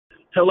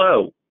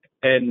Hello,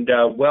 and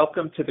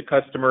welcome to the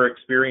Customer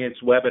Experience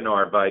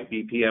webinar by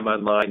BPM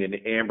Online and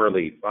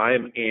AmberLeaf. I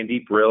am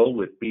Andy Brill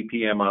with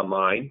BPM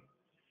Online,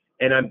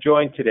 and I'm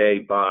joined today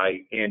by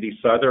Andy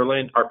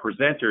Sutherland. Our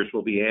presenters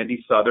will be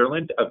Andy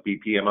Sutherland of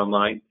BPM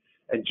Online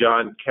and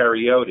John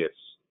Kariotis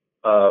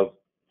of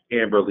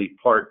AmberLeaf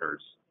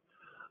Partners.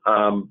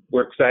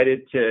 We're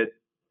excited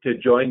to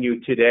join you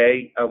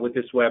today with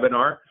this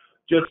webinar.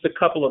 Just a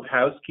couple of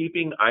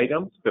housekeeping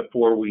items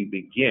before we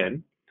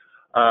begin.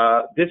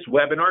 This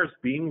webinar is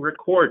being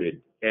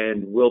recorded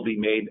and will be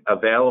made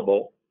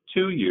available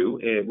to you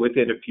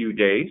within a few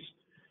days.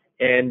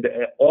 And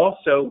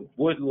also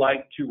would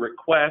like to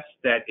request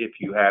that if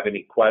you have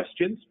any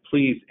questions,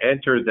 please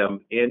enter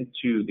them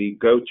into the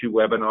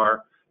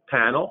GoToWebinar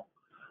panel,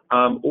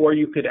 or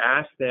you could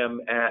ask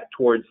them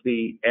towards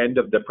the end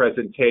of the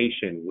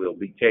presentation. We'll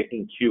be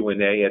taking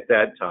Q&A at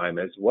that time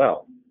as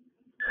well.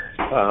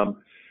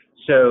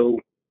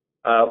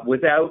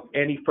 Without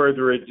any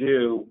further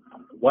ado,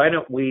 why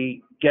don't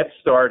we get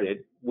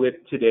started with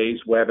today's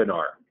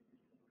webinar?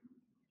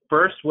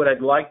 First, what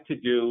I'd like to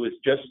do is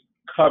just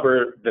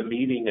cover the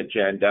meeting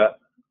agenda.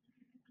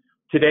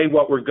 Today,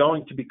 what we're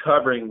going to be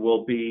covering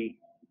will be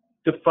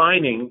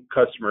defining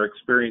customer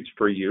experience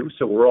for you.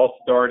 So we're all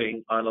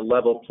starting on a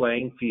level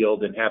playing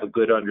field and have a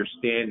good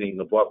understanding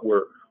of what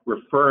we're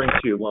referring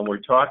to when we're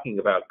talking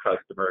about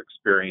customer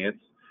experience.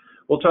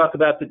 We'll talk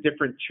about the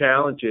different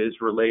challenges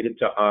related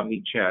to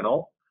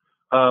omnichannel.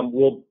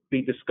 We'll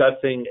be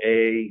discussing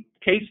a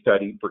case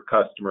study for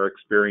customer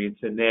experience,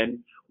 and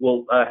then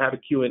we'll have a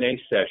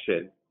Q&A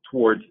session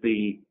towards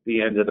the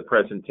end of the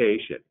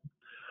presentation.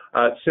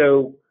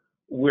 So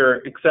we're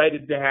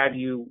excited to have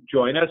you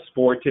join us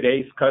for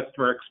today's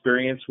customer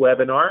experience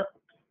webinar.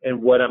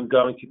 And what I'm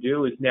going to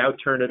do is now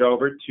turn it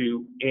over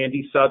to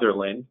Andy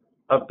Sutherland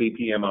of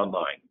BPM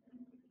Online.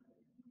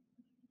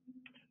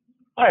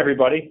 Hi,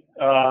 everybody.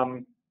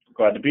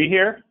 Glad to be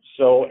here.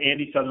 So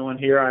Andy Sutherland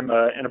here. I'm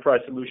an Enterprise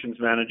Solutions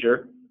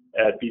Manager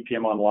at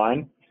BPM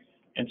Online.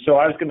 And so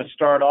I was going to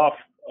start off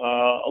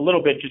a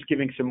little bit just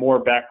giving some more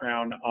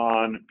background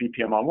on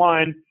BPM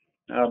Online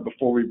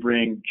before we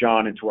bring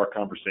John into our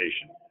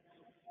conversation.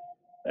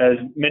 As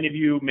many of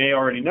you may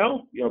already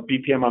know,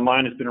 BPM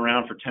Online has been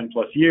around for 10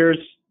 plus years.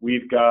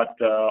 We've got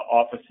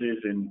offices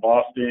in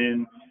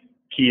Boston,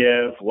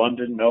 Kiev,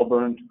 London,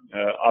 Melbourne,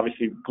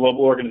 obviously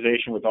global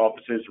organization with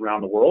offices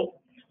around the world.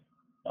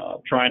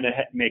 Trying to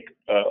make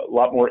a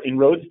lot more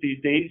inroads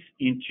these days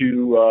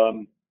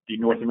into the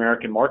North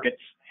American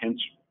markets, hence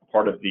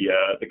part of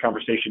the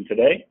conversation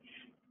today.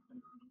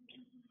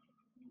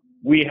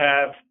 We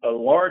have a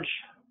large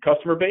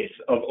customer base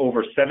of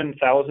over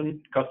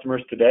 7,000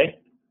 customers today.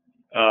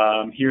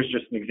 Here's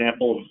just an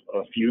example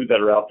of a few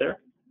that are out there.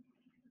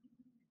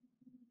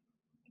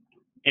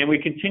 And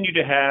we continue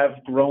to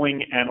have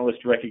growing analyst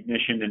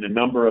recognition in a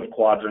number of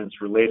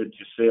quadrants related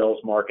to sales,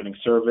 marketing,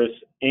 service,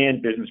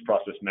 and business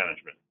process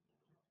management.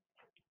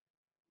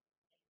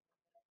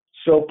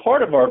 So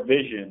part of our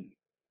vision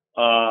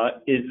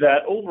is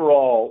that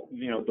overall,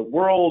 the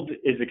world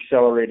is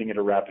accelerating at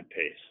a rapid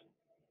pace.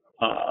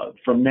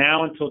 From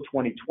now until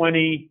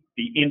 2020,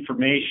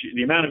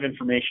 the amount of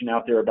information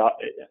out there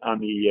on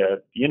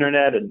the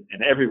internet and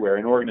everywhere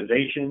in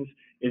organizations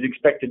is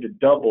expected to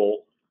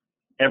double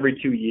every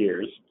 2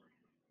 years.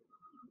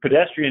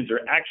 Pedestrians are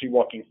actually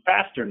walking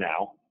faster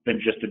now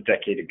than just a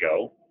decade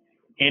ago.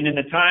 And in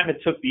the time it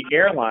took the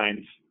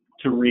airlines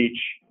to reach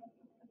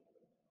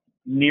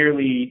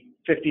nearly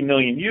 50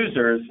 million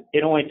users,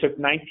 it only took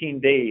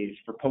 19 days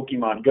for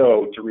Pokemon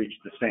Go to reach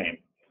the same.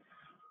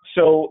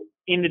 So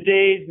in the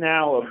days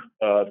now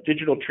of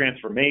digital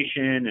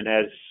transformation, and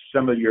as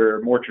some of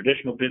your more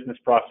traditional business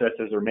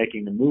processes are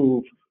making the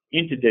move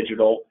into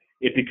digital,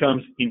 it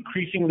becomes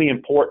increasingly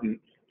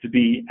important to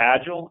be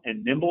agile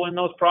and nimble in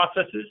those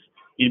processes,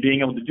 in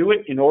being able to do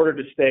it in order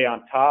to stay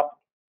on top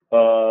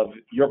of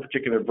your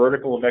particular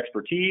vertical of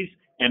expertise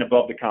and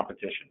above the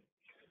competition.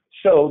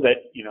 So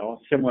that,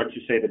 similar to,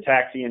 say, the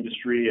taxi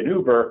industry and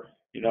Uber,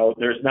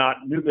 there's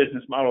not new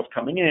business models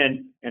coming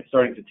in and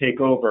starting to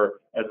take over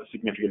as a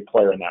significant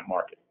player in that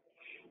market.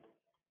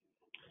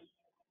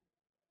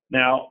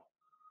 Now,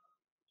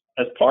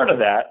 as part of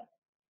that,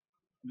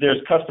 there's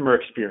customer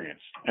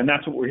experience, and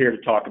that's what we're here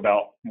to talk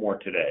about more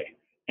today.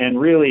 And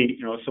really,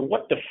 so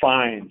what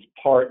defines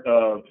part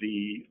of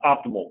the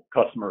optimal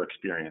customer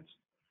experience?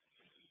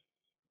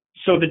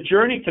 So the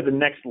journey to the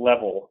next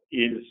level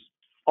is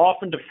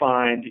often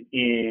defined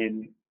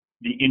in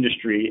the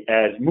industry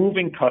as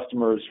moving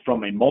customers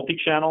from a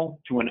multi-channel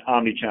to an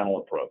omni-channel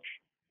approach.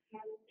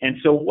 And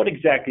so what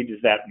exactly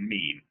does that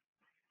mean?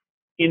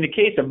 In the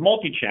case of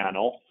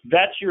multi-channel,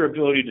 that's your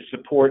ability to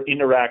support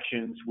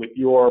interactions with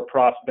your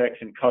prospects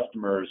and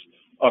customers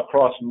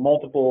across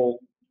multiple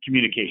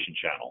communication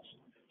channels.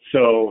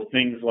 So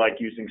things like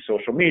using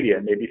social media,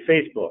 maybe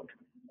Facebook,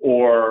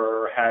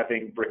 or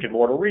having brick and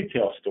mortar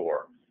retail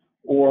store,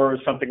 or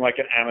something like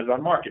an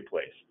Amazon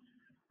marketplace,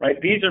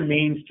 right? These are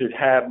means to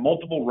have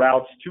multiple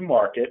routes to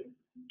market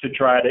to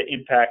try to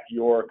impact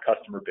your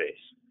customer base.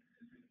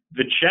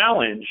 The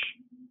challenge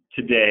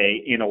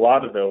today in a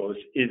lot of those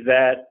is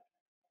that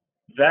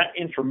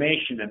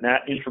information and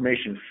that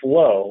information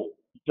flow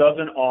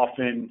doesn't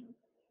often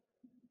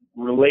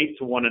relate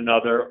to one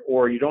another,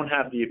 or you don't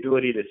have the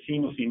ability to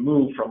seamlessly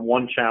move from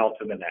one channel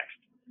to the next.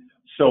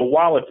 So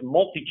while it's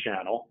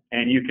multi-channel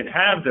and you can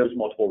have those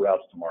multiple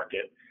routes to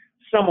market,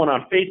 someone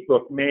on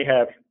Facebook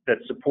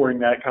that's supporting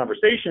that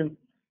conversation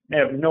may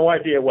have no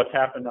idea what's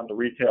happened on the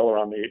retail or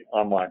on the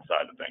online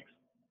side of things.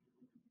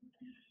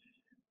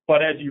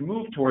 But as you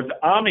move towards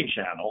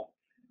omni-channel,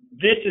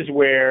 this is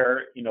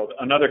where,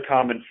 another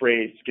common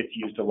phrase gets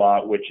used a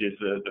lot, which is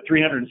the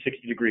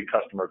 360-degree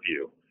customer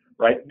view,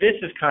 right? This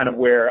is kind of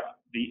where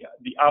the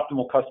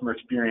optimal customer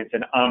experience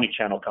in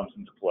omni-channel comes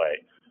into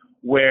play,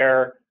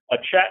 where a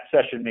chat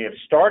session may have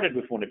started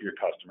with one of your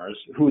customers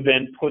who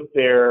then put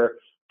their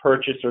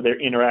purchase or their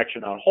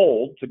interaction on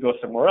hold to go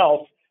somewhere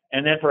else,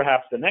 and then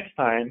perhaps the next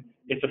time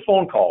it's a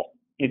phone call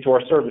into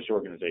our service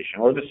organization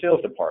or the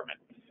sales department.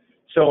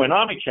 So in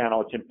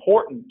omnichannel, it's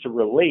important to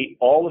relate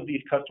all of these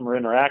customer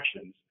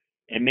interactions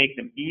and make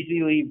them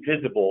easily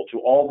visible to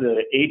all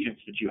the agents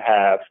that you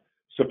have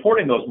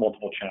supporting those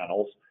multiple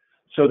channels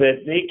so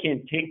that they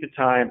can take the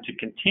time to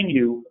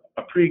continue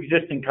a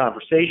pre-existing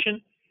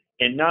conversation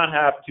and not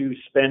have to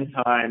spend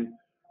time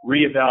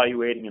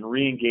reevaluating and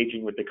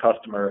re-engaging with the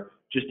customer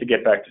just to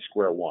get back to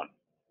square one.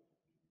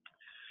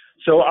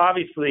 So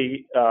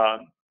obviously,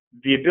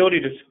 the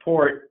ability to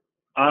support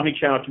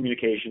omnichannel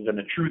communications and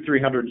a true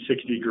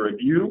 360-degree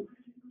view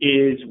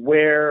is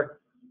where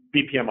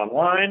BPM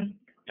Online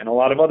and a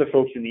lot of other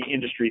folks in the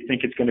industry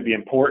think it's going to be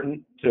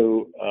important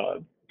to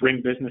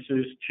bring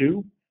businesses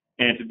to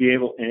and to be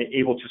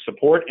able to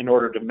support in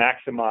order to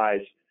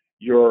maximize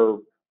your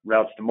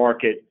routes to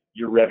market,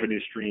 your revenue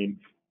stream,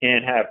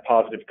 and have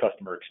positive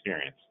customer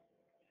experience.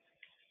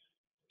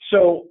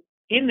 So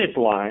in this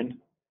line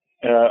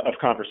of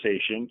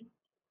conversation,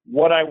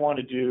 what I want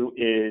to do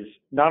is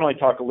not only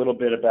talk a little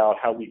bit about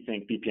how we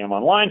think BPM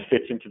Online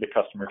fits into the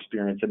customer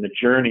experience and the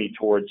journey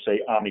towards,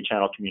 say,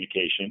 omni-channel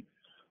communication,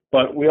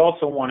 but we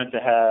also wanted to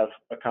have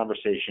a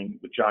conversation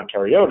with John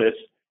Kariotis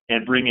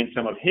and bring in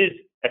some of his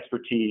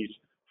expertise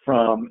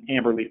from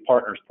AmberLeaf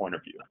Partners' point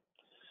of view.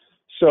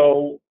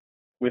 So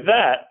with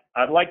that,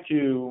 I'd like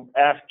to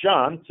ask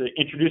John to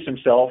introduce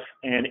himself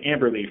and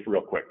AmberLeaf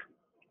real quick.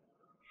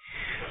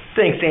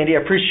 Thanks, Andy.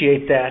 I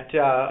appreciate that,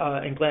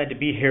 and glad to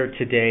be here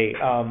today.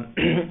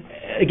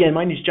 Again,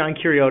 my name is John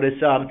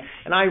Kariotis,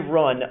 and I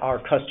run our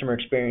customer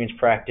experience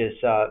practice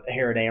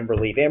here at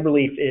AmberLeaf.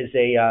 AmberLeaf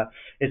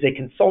is a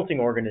consulting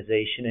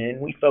organization,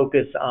 and we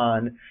focus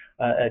on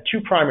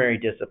two primary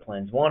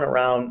disciplines. One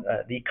around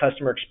the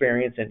customer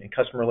experience and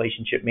customer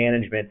relationship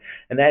management,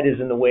 and that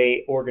is in the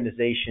way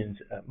organizations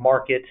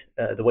market,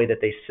 the way that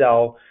they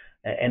sell,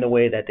 and the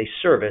way that they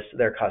service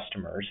their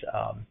customers.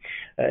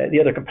 The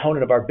other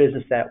component of our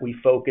business that we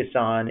focus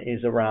on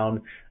is around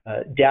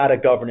data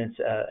governance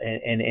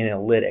and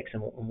analytics.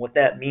 And what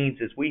that means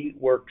is we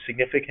work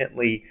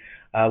significantly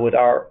with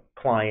our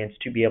clients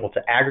to be able to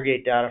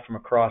aggregate data from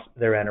across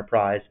their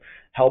enterprise,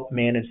 help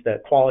manage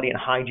the quality and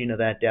hygiene of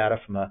that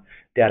data from a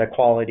data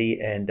quality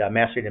and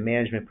master data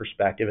management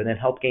perspective, and then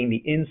help gain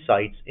the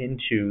insights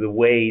into the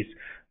ways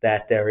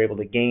that they're able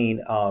to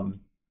gain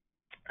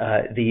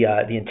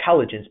the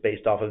intelligence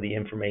based off of the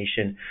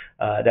information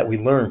that we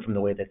learn from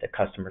the way that the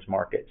customers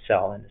market,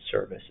 sell, and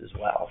service as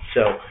well.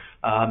 So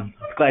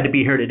glad to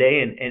be here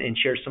today and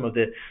share some of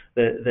the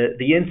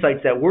insights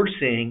that we're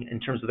seeing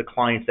in terms of the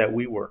clients that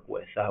we work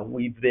with.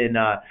 We've been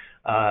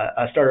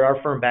started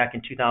our firm back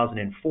in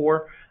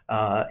 2004,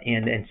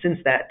 and since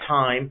that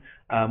time,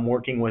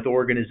 working with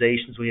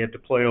organizations, we have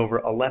deployed over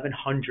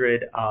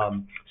 1,100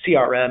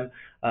 CRM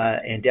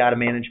and data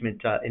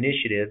management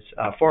initiatives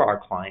for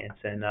our clients,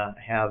 and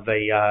have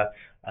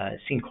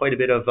seen quite a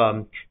bit of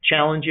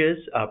challenges,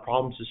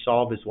 problems to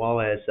solve, as well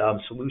as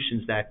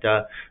solutions that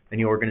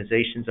many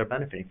organizations are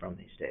benefiting from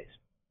these days.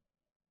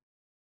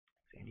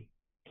 Sandy.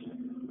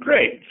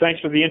 Great.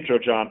 Thanks for the intro,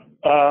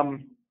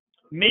 John.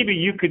 Maybe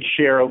you could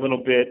share a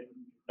little bit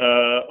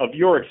of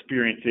your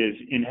experiences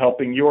in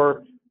helping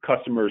your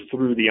customers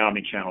through the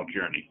omnichannel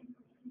journey.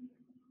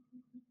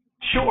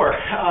 Sure.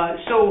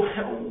 So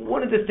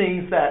one of the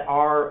things that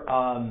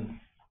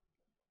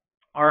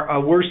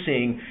we're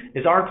seeing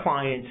is our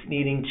clients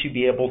needing to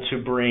be able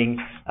to bring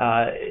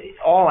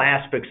all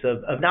aspects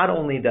of not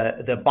only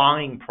the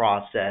buying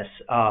process,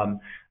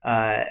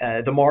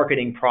 the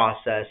marketing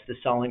process, the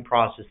selling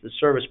process, the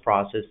service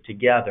process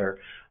together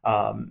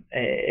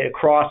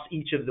across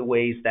each of the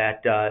ways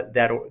that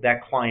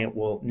that client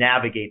will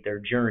navigate their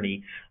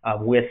journey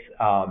with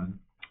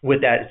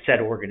that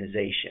said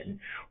organization.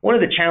 One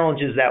of the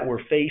challenges that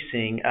we're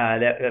facing,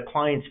 that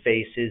clients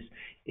face,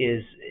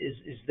 is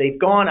they've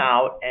gone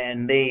out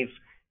and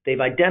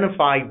they've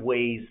identified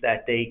ways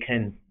that they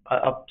can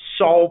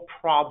solve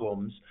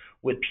problems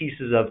with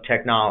pieces of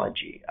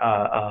technology.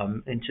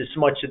 And to so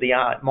much of the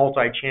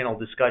multi-channel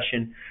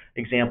discussion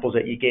examples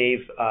that you gave,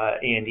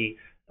 Andy,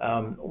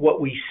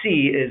 what we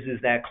see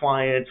is that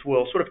clients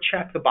will sort of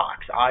check the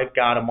box. I've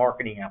got a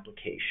marketing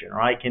application,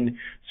 or I can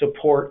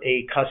support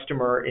a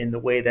customer in the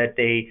way that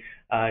they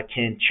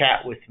can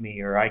chat with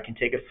me, or I can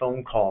take a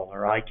phone call,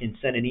 or I can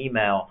send an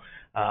email.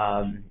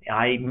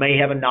 I may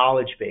have a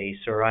knowledge base,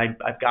 or I've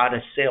got a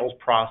sales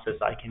process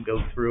I can go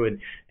through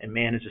and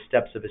manage the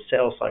steps of a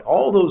sales cycle.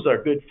 All those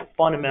are good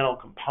fundamental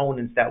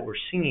components that we're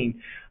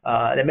seeing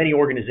that many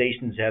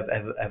organizations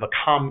have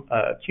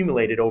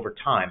accumulated over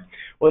time,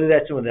 whether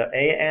that's with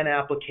an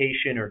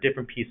application or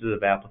different pieces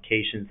of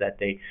applications that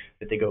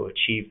they go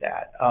achieve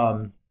that.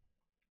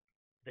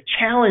 The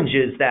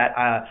challenges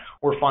that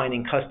we're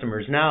finding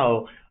customers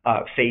now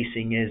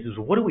facing is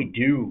what do we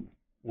do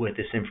with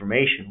this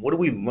information? What do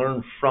we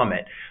learn from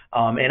it?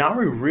 And are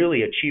we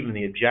really achieving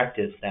the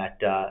objectives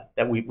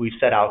that we've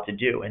set out to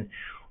do? And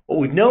what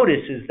we've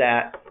noticed is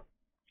that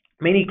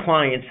many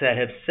clients that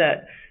have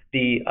set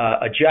the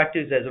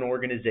objectives as an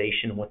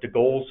organization, what the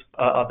goals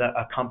of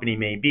a company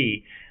may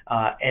be,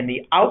 and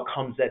the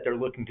outcomes that they're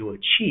looking to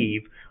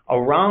achieve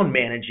around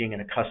managing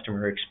a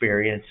customer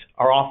experience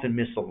are often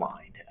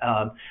misaligned.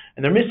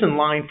 And they're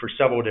misaligned for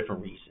several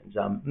different reasons.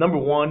 Number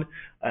one,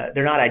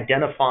 they're not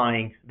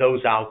identifying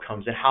those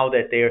outcomes and how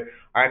that they are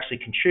actually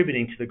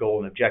contributing to the goal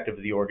and objective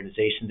of the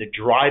organization. They're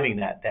driving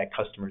that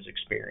customer's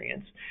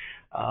experience.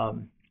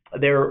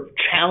 They're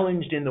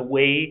challenged in the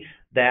way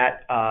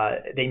that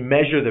they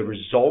measure the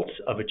results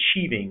of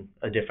achieving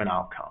a different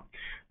outcome.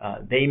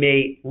 They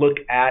may look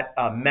at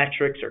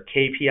metrics or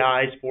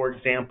KPIs, for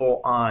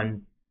example,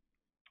 on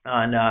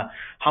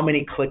how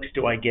many clicks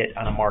do I get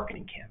on a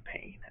marketing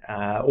campaign.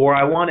 Or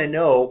I want to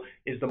know,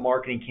 is the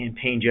marketing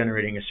campaign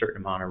generating a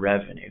certain amount of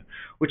revenue,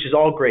 which is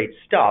all great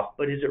stuff,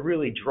 but is it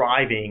really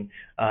driving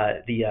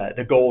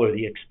the goal or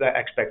the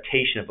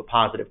expectation of a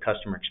positive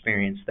customer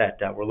experience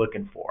that we're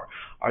looking for?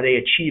 Are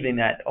they achieving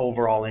that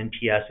overall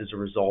NPS as a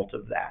result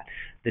of that?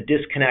 The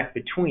disconnect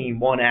between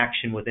one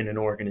action within an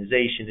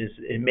organization is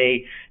it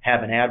may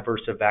have an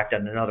adverse effect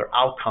on another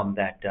outcome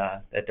that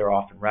they're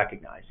often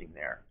recognizing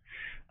there.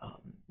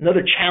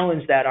 Another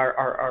challenge that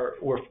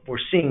we're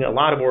seeing a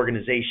lot of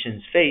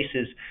organizations face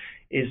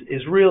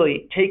is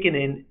really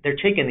they're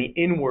taking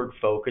the inward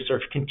focus, or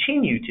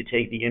continue to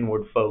take the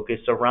inward focus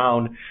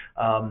around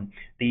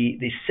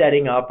the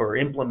setting up or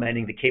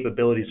implementing the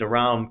capabilities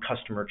around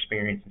customer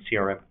experience and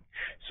CRM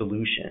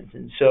solutions.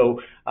 And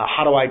so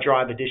how do I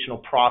drive additional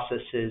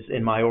processes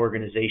in my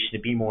organization to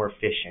be more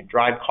efficient,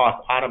 drive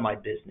costs out of my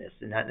business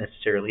and not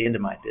necessarily into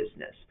my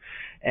business?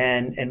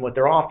 And what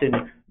they're often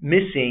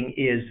missing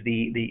is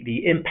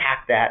the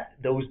impact that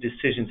those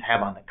decisions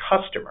have on the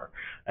customer,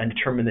 and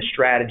determine the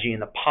strategy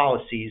and the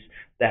policies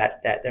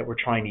that we're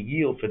trying to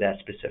yield for that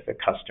specific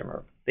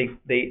customer.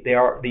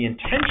 The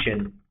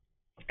intention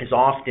is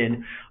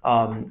often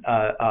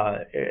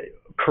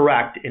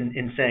correct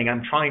in saying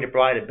I'm trying to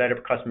provide a better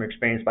customer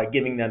experience by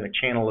giving them a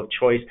channel of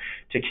choice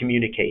to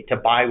communicate, to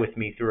buy with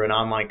me through an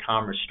online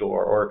commerce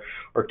store,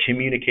 or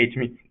communicate to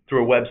me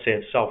through a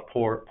website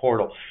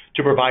self-portal,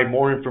 to provide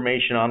more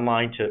information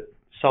online, to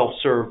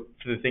self-serve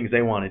for the things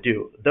they want to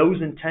do.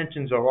 Those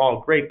intentions are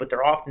all great, but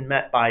they're often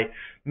met by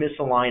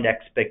misaligned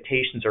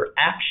expectations or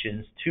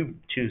actions to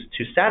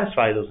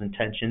satisfy those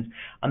intentions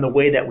on the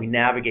way that we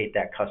navigate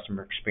that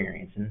customer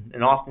experience.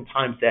 And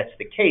oftentimes that's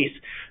the case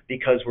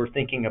because we're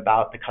thinking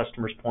about the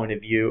customer's point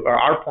of view, or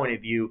our point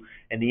of view,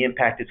 and the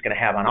impact it's going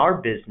to have on our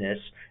business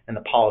and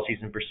the policies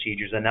and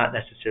procedures, and not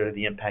necessarily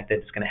the impact that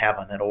it's going to have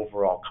on that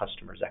overall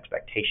customer's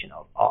expectation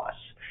of us.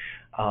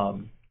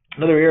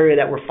 Another area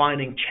that we're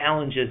finding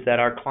challenges that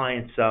our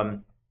clients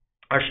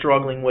are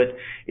struggling with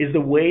is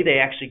the way they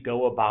actually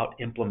go about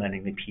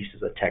implementing the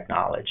pieces of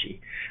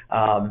technology.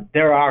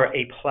 There are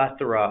a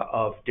plethora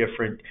of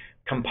different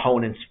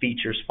components,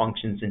 features,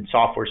 functions, and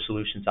software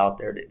solutions out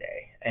there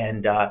today,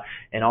 and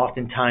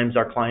oftentimes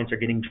our clients are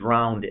getting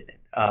drowned in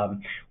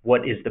it.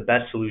 What is the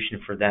best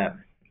solution for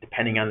them?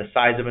 Depending on the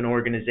size of an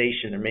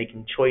organization, they're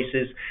making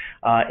choices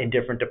in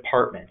different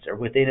departments or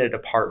within a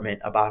department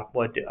about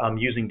what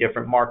using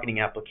different marketing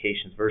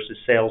applications versus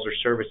sales or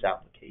service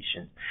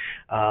applications.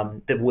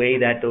 The way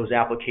that those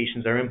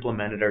applications are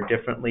implemented are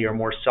differently or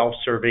more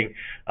self-serving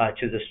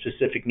to the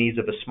specific needs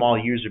of a small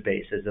user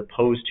base, as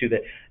opposed to the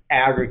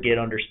aggregate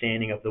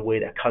understanding of the way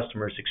that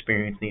customers'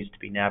 experience needs to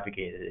be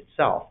navigated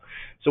itself.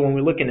 So when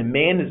we look into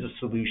manage a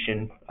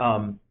solution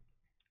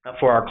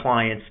for our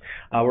clients,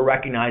 we're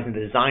recognizing the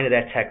design of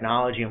that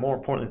technology, and more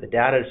importantly, the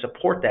data to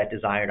support that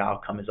desired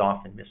outcome is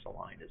often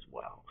misaligned as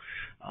well.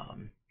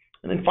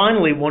 And then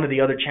finally, one of the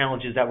other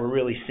challenges that we're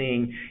really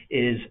seeing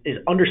is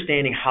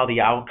understanding how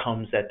the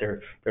outcomes that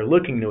they're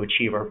looking to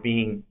achieve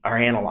are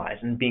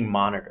analyzed and being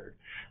monitored.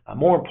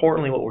 More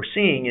importantly, what we're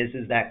seeing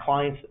is that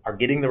clients are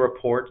getting the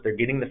reports, they're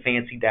getting the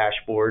fancy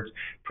dashboards,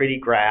 pretty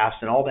graphs,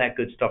 and all that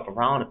good stuff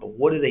around it, but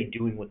what are they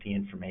doing with the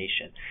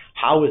information?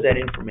 How is that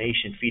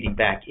information feeding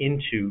back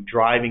into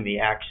driving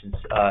the actions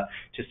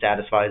to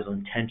satisfy those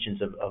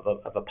intentions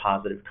of a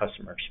positive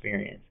customer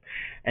experience?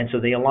 And so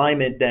the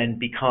alignment then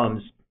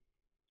becomes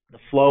the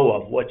flow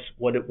of what's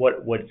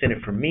in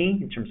it for me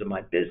in terms of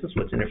my business,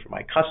 what's in it for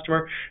my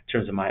customer, in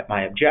terms of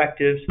my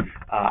objectives,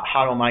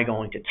 how am I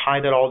going to tie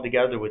that all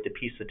together with the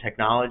piece of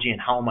technology, and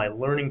how am I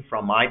learning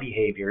from my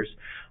behaviors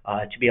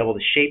to be able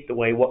to shape the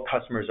way what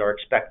customers are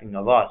expecting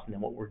of us, and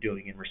then what we're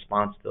doing in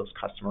response to those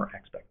customer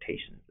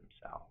expectations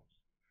themselves.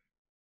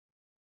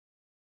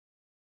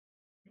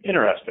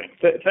 Interesting.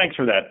 Thanks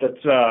for that.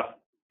 That's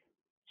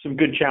some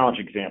good challenge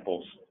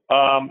examples.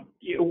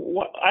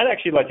 I'd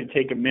actually like to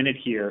take a minute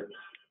here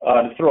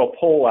to throw a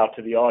poll out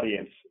to the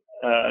audience,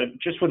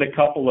 just with a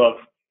couple of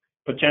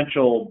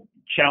potential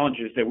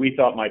challenges that we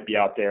thought might be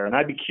out there. And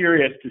I'd be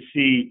curious to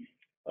see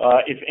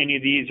if any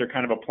of these are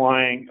kind of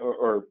applying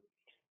or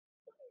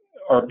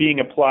are being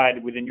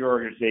applied within your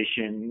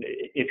organization,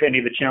 if any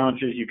of the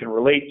challenges you can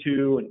relate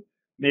to, and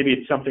maybe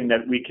it's something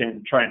that we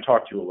can try and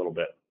talk to a little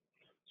bit.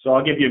 So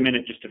I'll give you a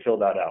minute just to fill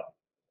that out.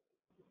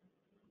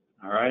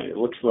 All right, it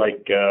looks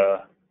like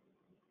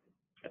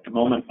at the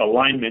moment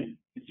alignment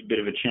is a bit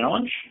of a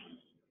challenge.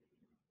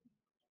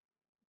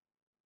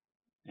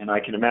 And I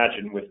can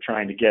imagine with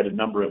trying to get a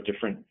number of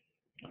different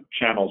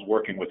channels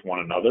working with one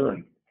another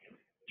and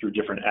through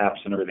different apps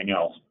and everything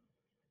else.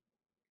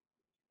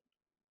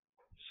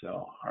 So,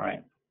 all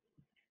right.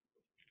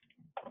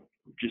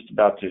 We're just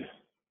about to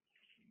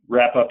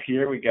wrap up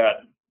here. We got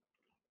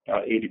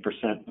about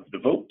 80% of the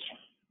vote.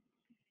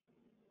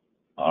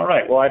 All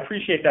right. Well, I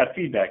appreciate that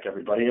feedback,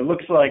 everybody. It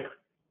looks like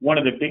one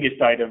of the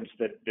biggest items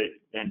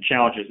and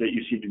challenges that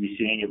you seem to be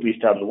seeing, at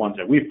least out of the ones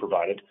that we've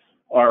provided,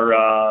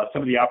 are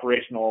some of the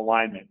operational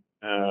alignment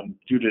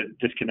due to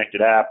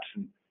disconnected apps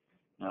and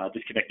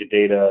disconnected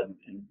data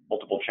and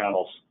multiple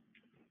channels.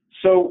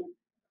 So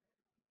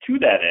to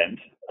that end,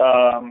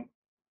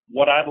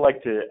 what I'd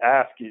like to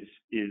ask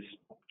is,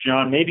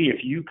 John, maybe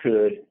if you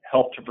could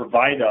help to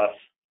provide us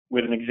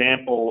with an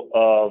example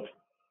of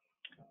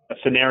a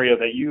scenario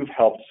that you've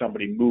helped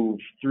somebody move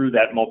through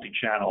that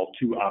multi-channel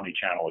to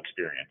omni-channel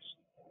experience.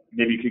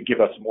 Maybe you could give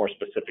us a more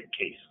specific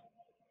case.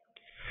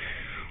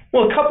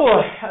 Well, a couple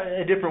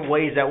of different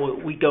ways that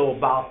we go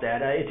about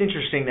that. It's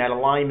interesting that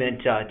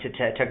alignment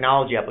to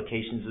technology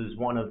applications is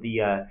one of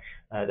the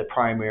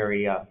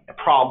primary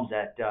problems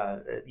that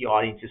the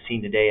audience has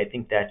seen today. I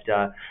think that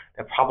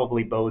that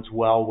probably bodes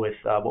well with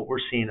what we're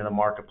seeing in the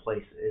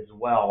marketplace as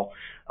well.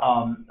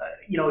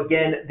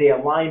 Again, the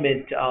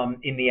alignment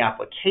in the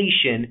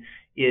application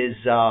is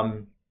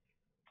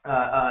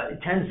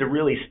it tends to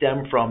really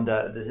stem from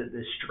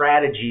the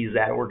strategies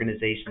that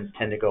organizations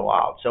tend to go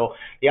out. So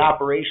the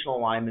operational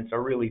alignments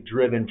are really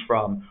driven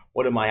from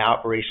what are my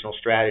operational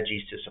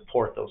strategies to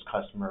support those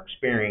customer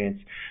experience.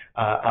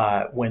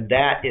 When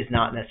that is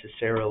not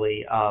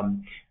necessarily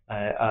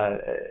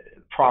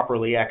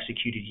properly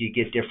executed, you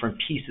get different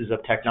pieces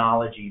of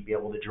technology to be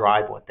able to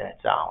drive what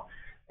that's out.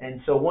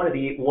 And so one of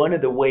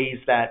the ways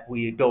that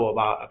we go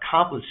about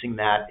accomplishing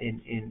that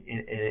in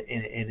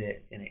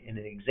an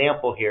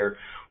example here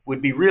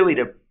would be really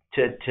to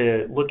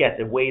look at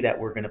the way that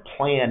we're going to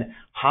plan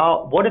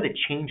what are the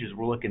changes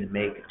we're looking to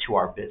make to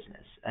our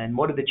business, and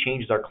what are the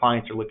changes our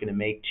clients are looking to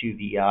make to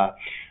the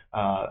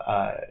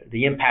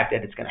impact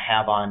that it's going to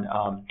have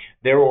on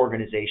their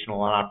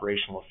organizational and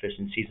operational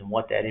efficiencies, and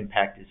what that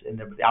impact is, and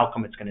the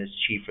outcome it's going to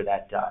achieve for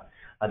that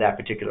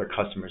particular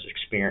customer's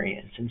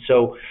experience. And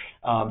so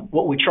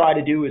what we try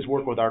to do is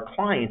work with our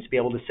clients to be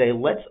able to say,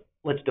 let's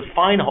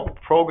define a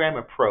program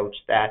approach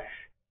that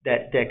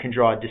can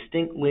draw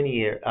distinct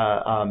linear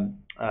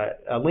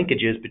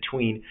linkages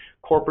between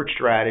corporate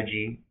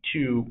strategy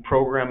to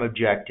program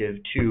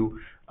objective to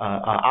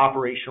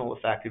operational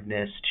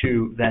effectiveness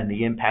to then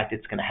the impact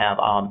it's going to have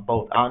on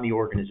both on the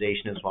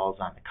organization as well as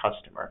on the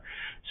customer.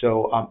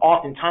 So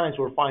oftentimes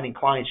we're finding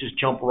clients just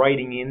jump right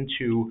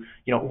into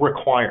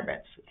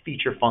requirements,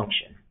 feature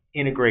function,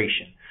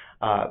 integration,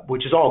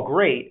 which is all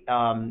great.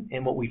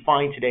 And what we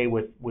find today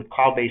with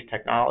cloud-based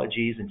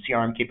technologies and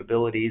CRM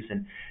capabilities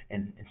and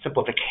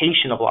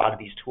simplification of a lot of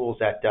these tools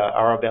that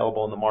are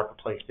available in the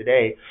marketplace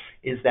today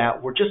is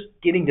that we're just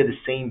getting to the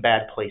same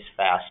bad place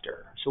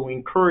faster. So we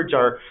encourage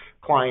our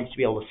clients to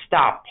be able to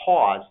stop,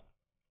 pause,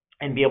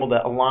 and be able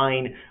to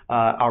align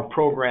our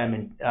program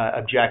and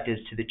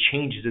objectives to the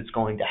changes it's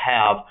going to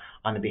have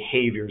on the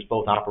behaviors,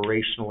 both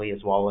operationally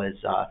as well as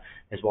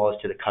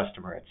to the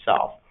customer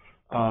itself.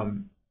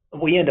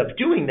 What we end up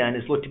doing then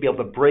is look to be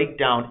able to break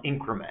down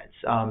increments.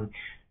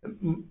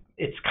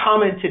 It's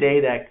common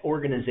today that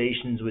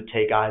organizations would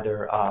take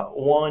either a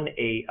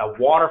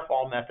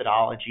waterfall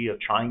methodology of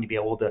trying to be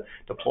able to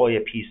deploy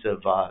a piece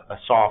of a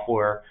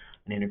software,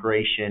 an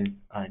integration,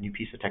 a new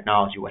piece of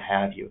technology, what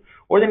have you.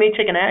 Or they may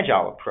take an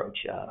agile approach.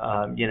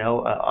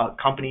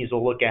 Companies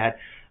will look at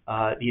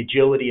the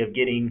agility of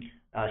getting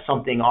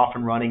something off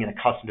and running in a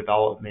custom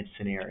development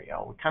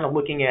scenario. We're kind of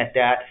looking at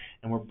that,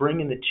 and we're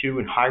bringing the two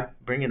and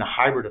bringing a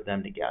hybrid of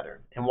them together.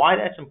 And why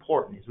that's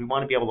important is we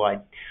want to be able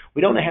to,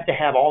 we don't have to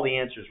have all the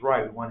answers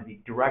right. We want to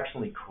be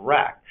directionally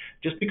correct.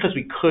 Just because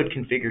we could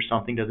configure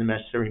something doesn't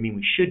necessarily mean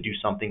we should do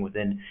something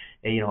within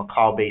a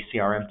cloud-based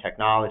CRM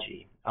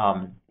technology.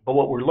 But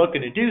what we're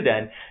looking to do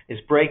then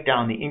is break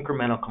down the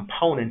incremental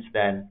components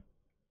then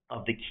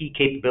of the key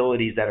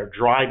capabilities that are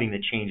driving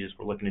the changes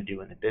we're looking to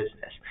do in the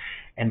business,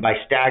 and by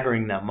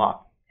staggering them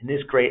up. In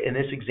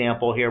this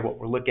example here, what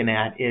we're looking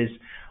at is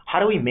how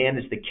do we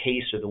manage the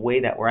case, or the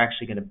way that we're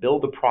actually going to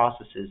build the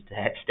processes to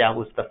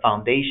establish the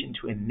foundation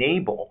to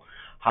enable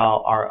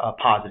how a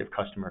positive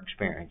customer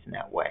experience in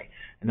that way.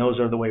 And those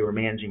are the way we're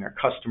managing our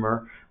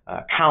customer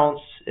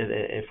accounts,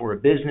 if we're a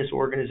business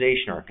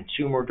organization or a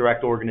consumer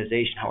direct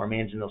organization, how we're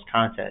managing those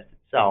contacts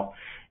itself,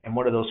 and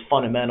what are those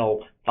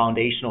fundamental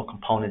foundational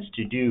components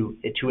to do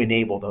to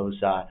enable those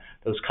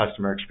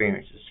customer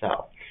experiences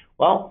itself.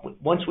 Well,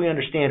 once we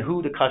understand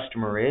who the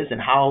customer is and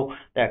how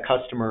that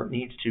customer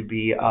needs to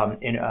be,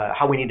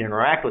 how we need to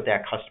interact with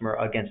that customer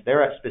against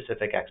their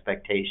specific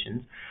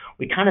expectations,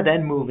 we kind of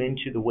then move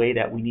into the way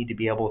that we need to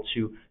be able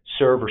to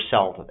serve or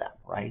sell to them,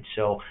 right?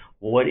 So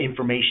what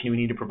information do we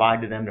need to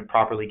provide to them to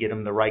properly get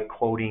them the right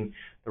quoting,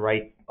 the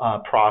right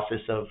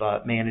process of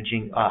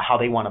managing how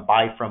they want to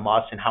buy from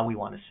us and how we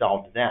want to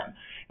sell to them.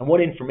 And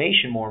what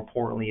information, more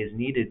importantly, is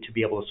needed to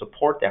be able to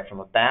support that from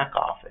a back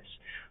office.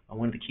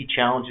 One of the key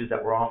challenges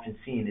that we're often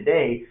seeing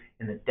today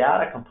in the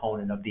data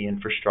component of the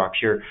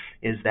infrastructure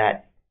is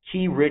that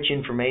key rich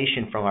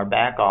information from our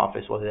back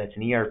office, whether that's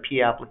an ERP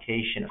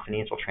application, a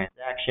financial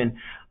transaction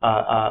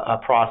a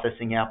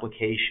processing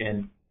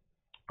application,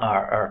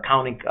 our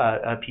accounting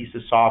piece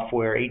of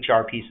software,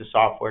 HR piece of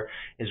software,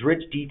 is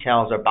rich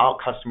details about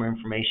customer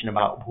information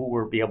about who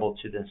we'll be able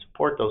to then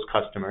support those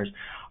customers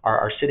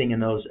are sitting in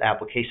those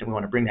applications. We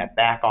want to bring that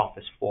back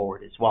office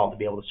forward as well to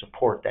be able to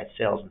support that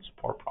sales and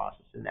support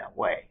process in that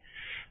way.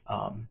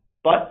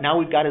 But now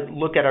we've got to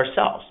look at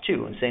ourselves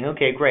too and saying,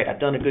 okay, great, I've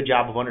done a good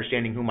job of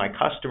understanding who my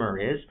customer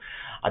is.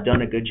 I've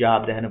done a good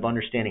job then of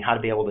understanding how to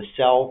be able to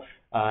sell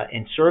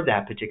and serve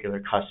that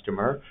particular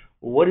customer.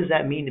 What does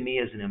that mean to me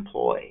as an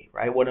employee,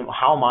 right?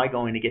 How am I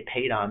going to get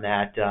paid on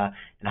that, and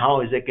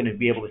how is it going to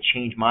be able to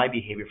change my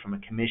behavior from a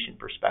commission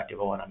perspective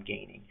of what I'm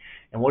gaining?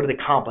 And what are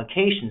the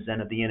complications then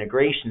of the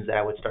integrations that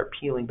I would start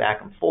peeling back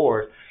and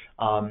forth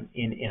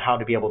in how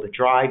to be able to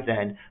drive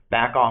then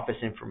back office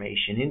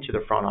information into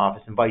the front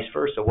office and vice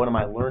versa? What am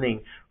I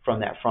learning from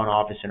that front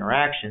office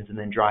interactions and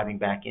then driving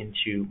back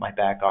into my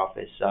back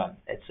office,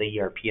 it's a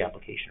ERP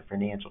application or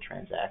financial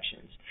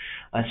transactions?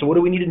 So what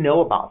do we need to know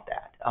about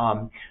that?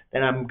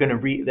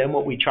 Then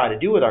what we try to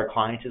do with our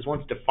clients is,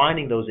 once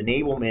defining those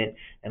enablement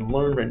and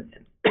learn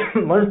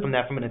from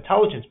that from an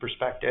intelligence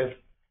perspective,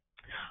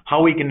 how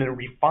are we going to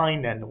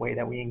refine then the way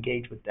that we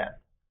engage with them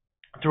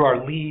through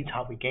our leads,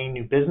 how we gain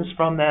new business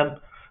from them,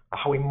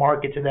 how we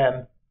market to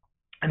them,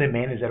 and then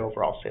manage that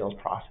overall sales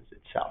process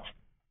itself.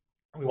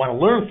 We want to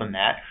learn from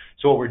that.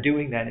 So what we're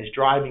doing then is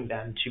driving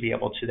them to be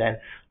able to then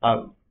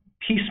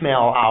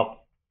piecemeal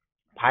out,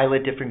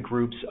 pilot different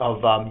groups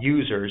of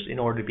users in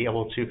order to be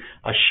able to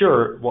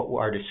assure what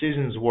our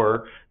decisions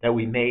were that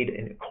we made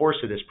in the course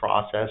of this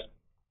process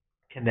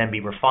can then be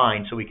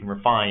refined, so we can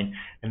refine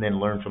and then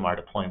learn from our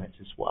deployments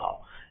as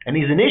well. And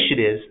these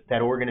initiatives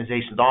that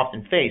organizations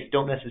often face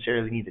don't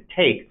necessarily need to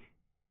take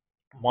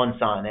months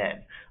on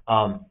end.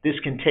 This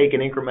can take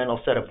an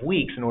incremental set of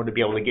weeks in order to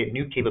be able to get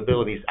new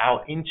capabilities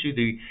out into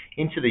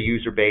the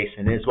user base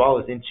and as well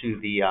as into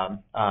the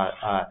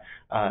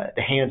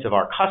hands of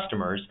our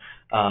customers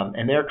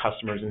and their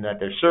customers and that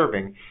they're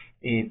serving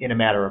in a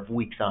matter of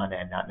weeks on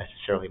end, not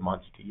necessarily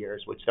months to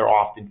years, which they're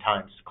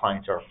oftentimes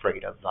clients are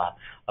afraid of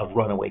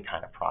runaway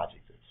kind of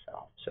projects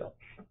itself. So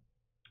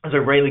those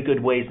are really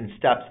good ways and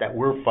steps that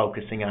we're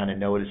focusing on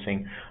and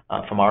noticing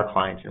from our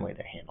clients in the way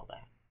they handle that.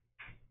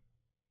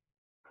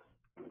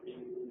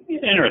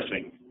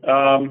 Interesting.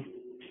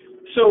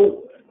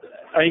 So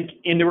I think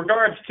in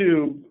regards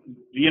to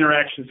the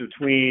interactions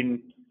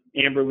between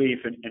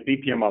AmberLeaf and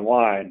BPM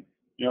Online,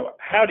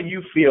 how do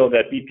you feel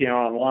that BPM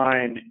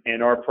Online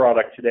and our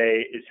product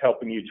today is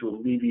helping you to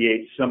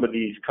alleviate some of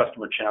these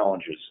customer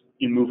challenges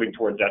in moving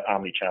towards that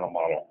omni-channel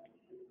model?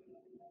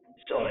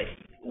 So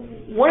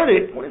one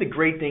of the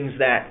great things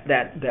that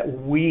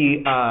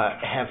we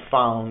have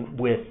found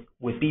with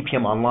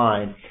BPM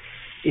Online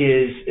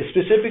is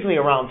specifically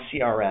around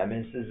CRM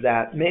is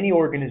that many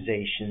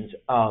organizations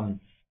have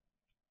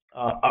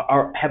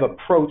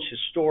approached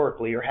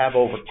historically or have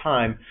over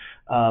time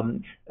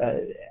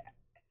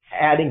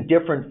adding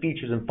different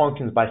features and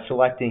functions by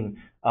selecting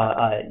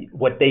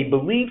what they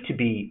believe to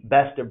be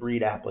best of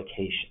breed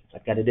applications.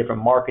 I've got a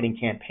different marketing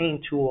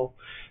campaign tool,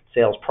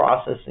 sales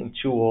processing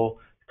tool,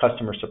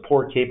 customer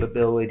support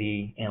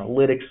capability,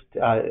 analytics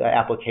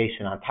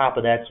application on top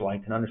of that so I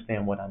can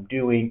understand what I'm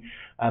doing.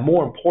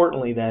 More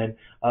importantly than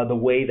the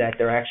way that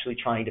they're actually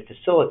trying to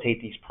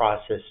facilitate these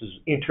processes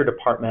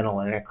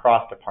interdepartmental and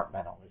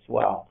cross-departmental as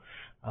well.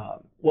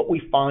 What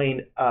we're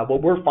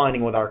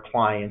finding with our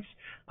clients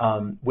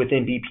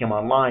within BPM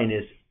Online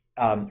is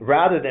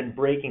rather than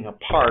breaking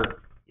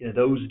apart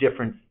those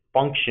different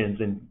functions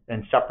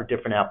and separate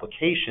different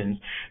applications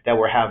that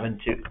we're having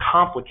to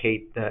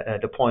complicate the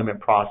deployment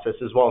process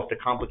as well as to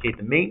complicate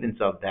the maintenance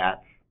of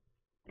that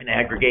and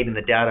aggregating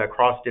the data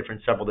across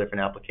several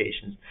different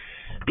applications.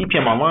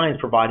 BPM Online is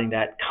providing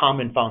that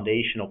common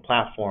foundational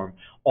platform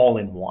all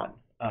in one.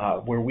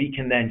 where we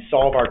can then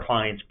solve our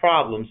clients'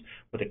 problems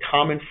with a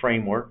common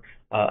framework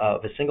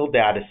of a single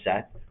data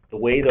set, the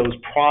way those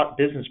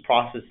business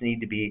processes need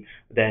to be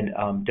then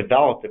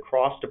developed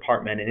across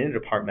department and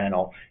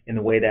interdepartmental in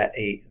the way that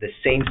the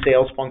same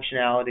sales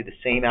functionality, the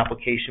same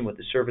application with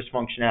the service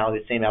functionality,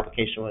 the same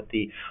application with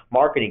the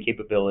marketing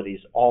capabilities,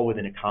 all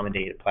within a common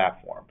data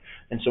platform.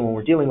 And so when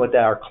we're dealing with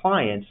our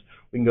clients,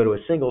 we can go to a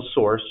single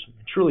source,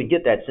 truly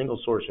get that single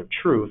source of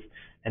truth,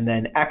 and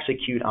then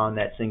execute on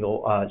that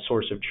single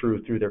source of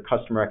truth through their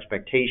customer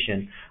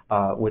expectation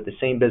with the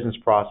same business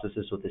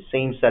processes, with the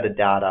same set of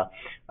data,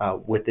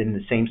 within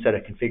the same set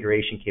of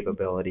configuration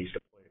capabilities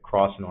deployed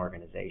across an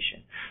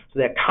organization. So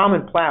that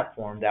common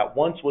platform that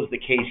once was the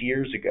case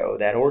years ago,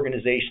 that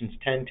organizations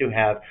tend to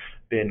have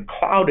been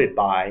clouded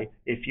by,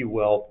 if you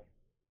will,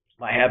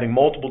 by having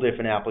multiple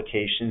different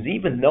applications,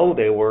 even though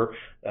they were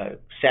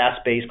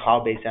SaaS-based,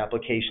 cloud-based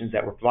applications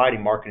that were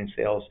providing marketing,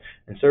 sales,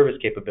 and service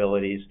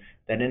capabilities,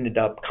 that ended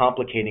up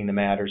complicating the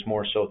matters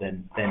more so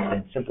than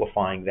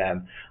simplifying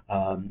them.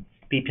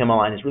 BPM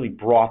Online has really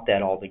brought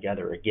that all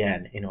together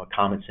again in a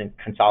common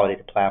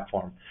consolidated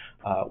platform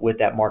with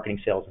that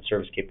marketing, sales, and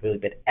service capability,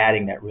 but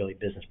adding that really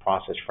business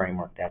process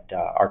framework that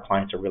our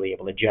clients are really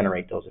able to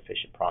generate those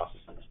efficient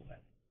processes with.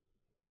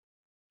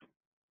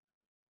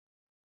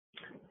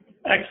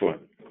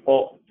 Excellent.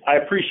 Well, I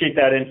appreciate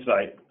that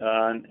insight,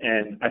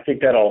 and I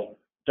think that'll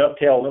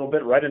dovetail a little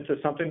bit right into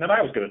something that I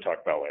was going to talk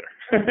about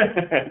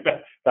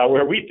later, about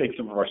where we think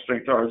some of our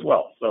strengths are as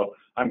well. So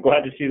I'm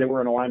glad to see that we're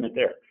in alignment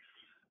there.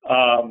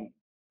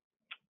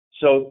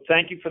 So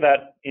thank you for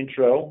that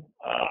intro.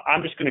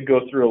 I'm just going to go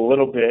through a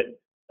little bit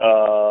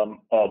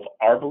of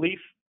AmberLeaf,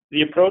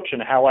 the approach,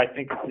 and how I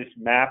think this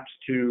maps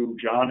to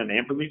John and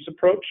AmberLeaf's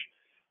approach,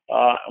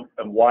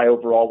 and why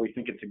overall we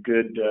think it's a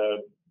good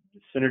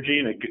synergy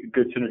and a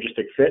good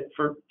synergistic fit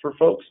for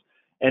folks.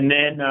 And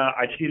then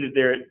I see that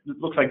it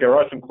looks like there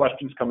are some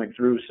questions coming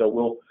through, so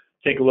we'll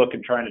take a look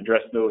and try and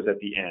address those at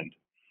the end.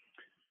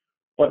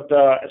 But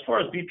as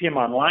far as BPM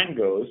Online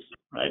goes,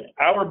 right,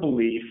 our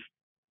belief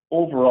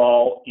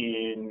overall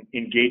in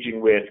engaging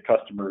with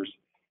customers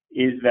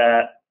is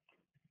that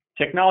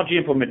technology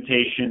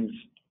implementations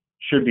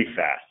should be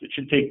fast. It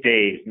should take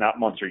days, not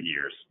months or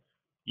years.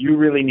 You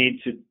really need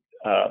to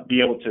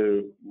be able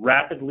to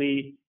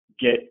rapidly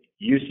get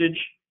usage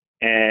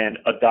and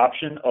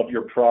adoption of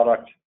your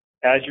product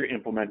as you're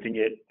implementing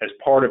it as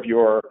part of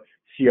your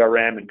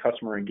CRM and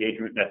customer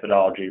engagement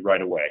methodology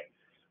right away.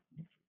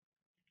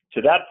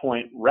 To that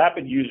point,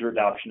 rapid user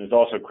adoption is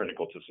also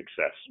critical to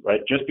success, right?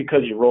 Just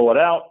because you roll it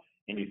out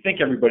and you think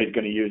everybody's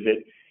going to use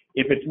it,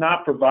 if it's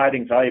not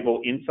providing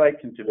valuable insights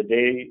into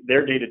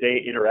their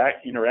day-to-day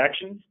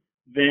interactions,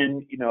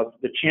 then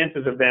the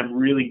chances of them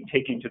really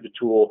taking to the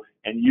tool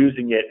and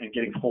using it and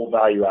getting full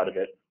value out of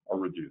it are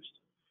reduced.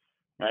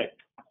 Right?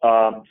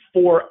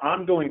 For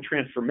ongoing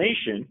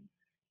transformation,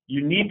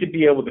 you need to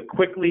be able to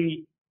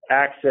quickly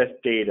access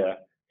data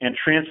and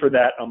transfer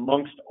that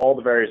amongst all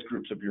the various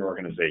groups of your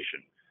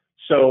organization.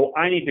 So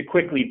I need to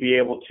quickly be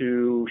able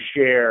to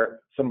share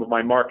some of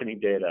my marketing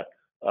data,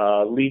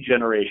 lead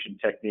generation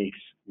techniques,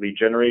 lead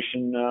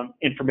generation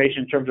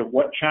information in terms of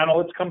what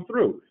channel it's come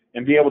through,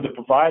 and be able to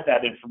provide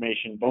that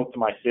information both to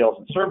my sales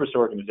and service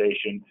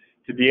organization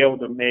to be able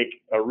to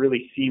make a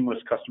really seamless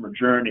customer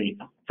journey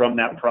from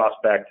that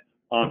prospect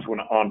onto an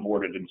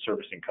onboarded and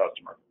servicing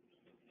customer.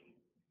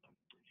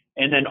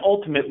 And then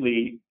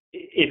ultimately,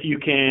 if you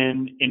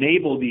can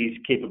enable these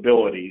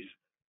capabilities,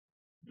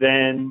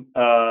 then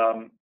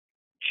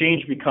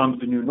change becomes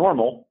the new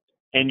normal,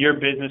 and your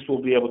business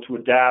will be able to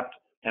adapt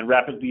and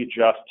rapidly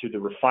adjust to the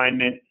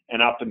refinement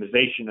and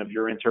optimization of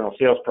your internal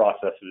sales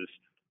processes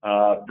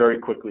very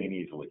quickly and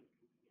easily.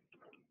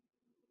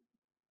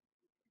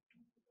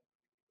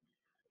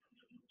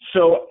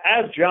 So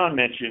as John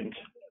mentioned,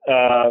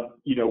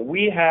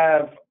 we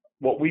have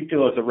what we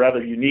feel is a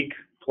rather unique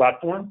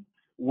platform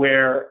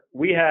where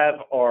we have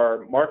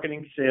our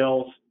marketing,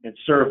 sales, and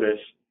service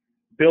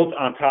built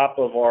on top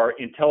of our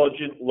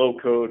intelligent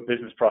low-code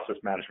business process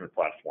management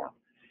platform.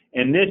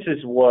 And this is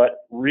what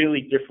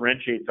really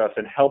differentiates us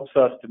and helps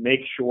us to make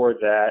sure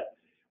that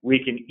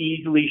we can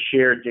easily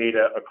share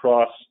data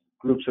across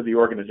groups of the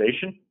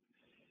organization.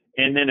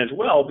 And then as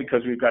well,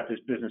 because we've got this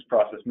business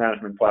process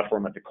management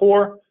platform at the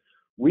core,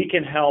 we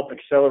can help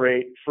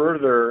accelerate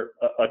further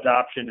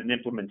adoption and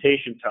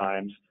implementation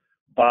times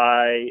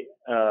by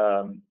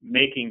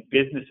making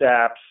business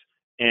apps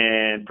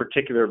and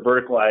particular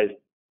verticalized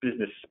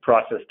business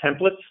process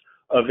templates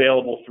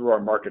available through our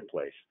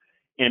marketplace.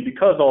 And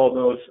because all of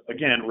those,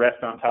 again,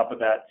 rest on top of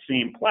that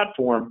same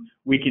platform,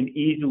 we can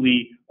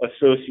easily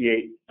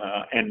associate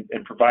and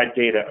provide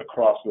data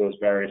across those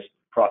various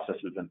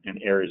processes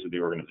and areas of the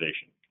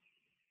organization.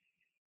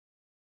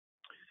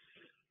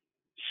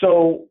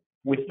 So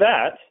with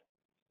that,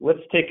 let's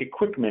take a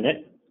quick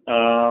minute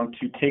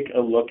to take a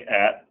look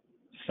at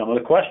some of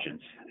the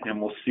questions,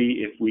 and we'll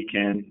see if we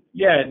can.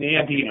 Yeah, and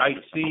Andy, I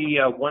see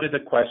one of the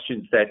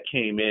questions that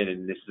came in,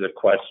 and this is a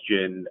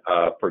question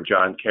for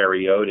John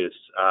Cariotis.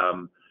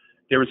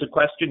 there was a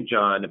question,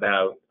 John,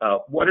 about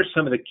what are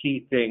some of the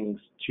key things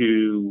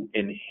to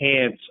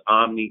enhance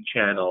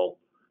omni-channel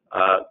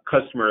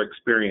customer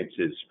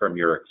experiences from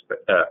your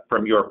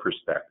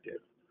perspective?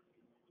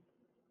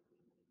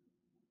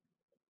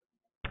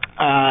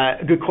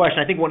 Good question.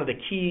 I think one of the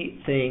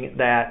key thing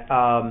that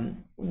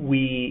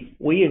we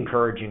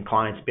encouraging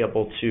clients to be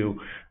able to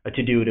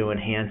do to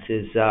enhance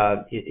is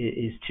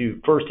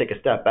to first take a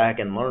step back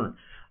and learn.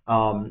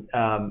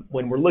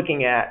 When we're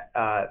looking at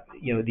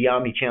the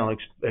omni-channel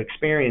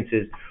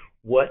experiences,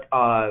 where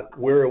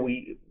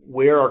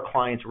are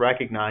clients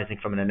recognizing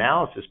from an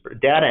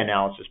data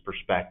analysis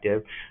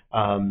perspective,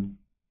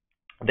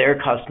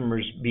 their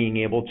customers being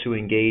able to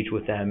engage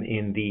with them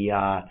in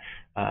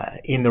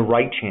the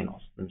right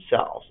channels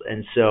themselves.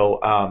 And so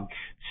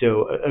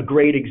a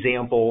great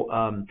example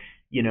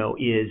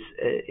is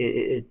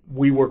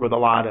we work with a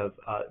lot of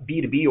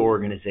B2B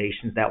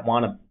organizations that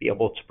want to be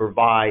able to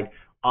provide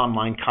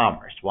online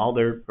commerce. While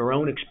their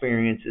own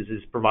experiences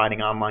is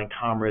providing online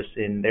commerce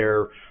in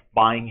their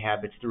buying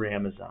habits through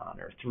Amazon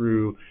or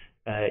through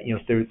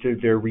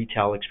their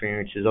retail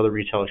experiences, other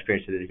retail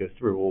experiences that they go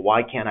through. Well,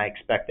 why can't I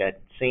expect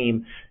that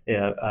same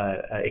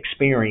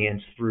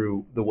experience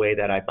through the way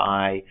that I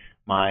buy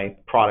my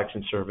products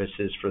and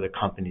services for the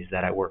companies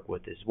that I work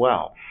with as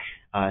well?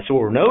 So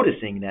what we're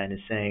noticing then is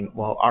saying,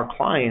 well, our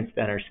clients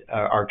that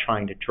are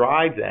trying to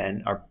drive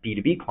then, our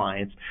B2B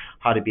clients,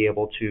 how to be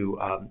able to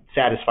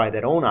satisfy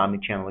that own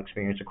omnichannel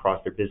experience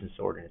across their business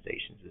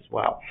organizations as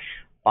well.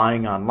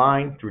 Buying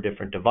online through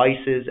different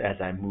devices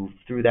as I move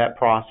through that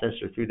process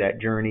or through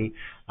that journey,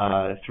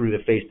 through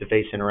the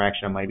face-to-face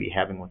interaction I might be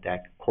having with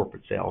that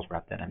corporate sales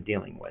rep that I'm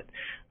dealing with.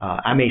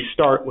 I may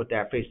start with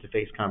that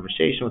face-to-face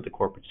conversation with the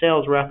corporate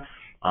sales rep.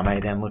 I may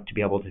then look to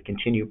be able to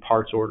continue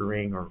parts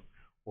ordering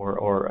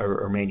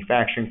or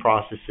manufacturing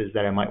processes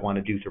that I might want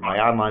to do through my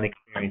online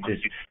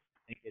experiences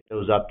and get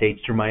those updates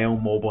through my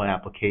own mobile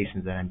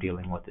applications that I'm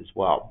dealing with as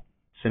well.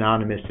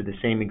 Synonymous to the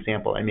same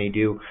example I may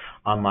do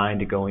online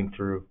to going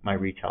through my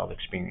retail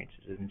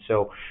experiences. And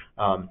so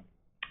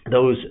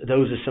those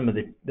are some of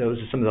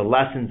the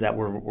lessons that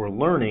we're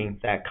learning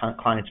that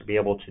clients will be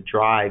able to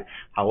drive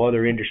how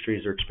other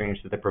industries or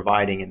experiences that they're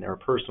providing in their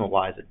personal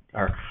lives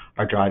are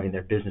driving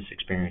their business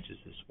experiences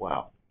as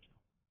well.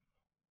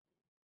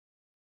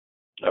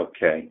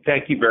 Okay,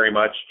 thank you very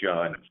much,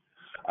 John.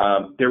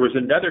 There was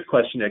another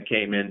question that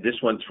came in. This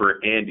one's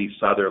for Andy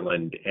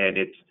Sutherland, and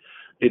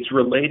it's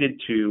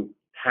related to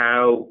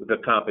how the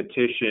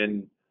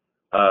competition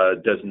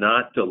does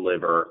not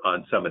deliver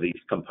on some of these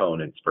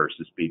components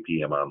versus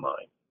BPM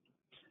Online.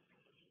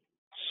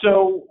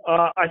 So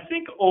I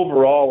think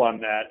overall on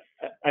that,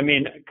 I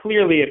mean,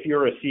 clearly if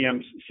you're a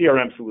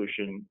CRM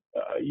solution,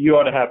 you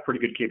ought to have pretty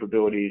good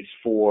capabilities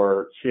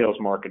for sales,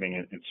 marketing,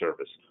 and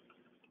service.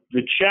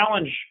 The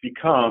challenge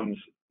becomes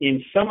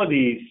in some of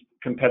these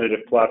competitive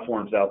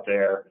platforms out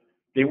there,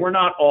 they were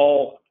not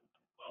all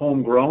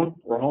homegrown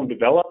or home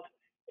developed.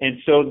 And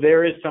so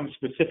there is some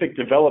specific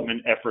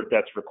development effort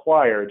that's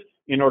required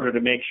in order to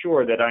make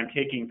sure that I'm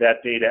taking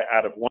that data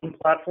out of one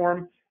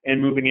platform and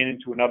moving it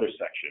into another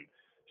section.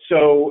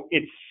 So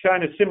it's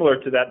kind of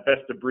similar to that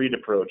best of breed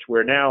approach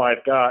where now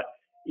I've got,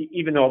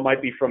 even though it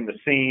might be from the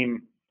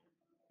same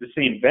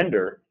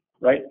vendor,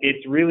 right?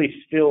 It's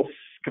really still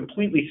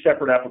completely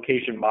separate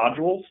application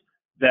modules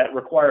that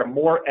require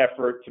more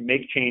effort to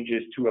make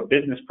changes to a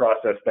business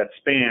process that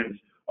spans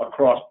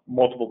across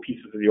multiple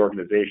pieces of the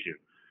organization.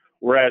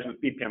 Whereas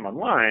with BPM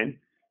Online,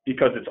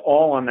 because it's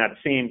all on that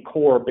same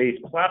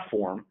core-based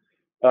platform,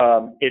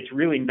 it's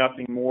really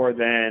nothing more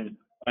than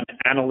an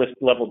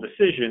analyst-level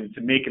decision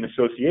to make an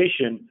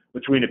association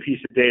between a piece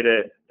of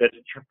data that's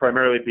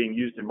primarily being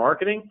used in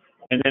marketing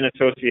and then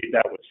associate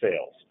that with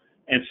sales.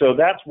 And so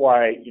that's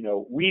why,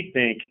 we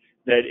think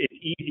that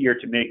it's easier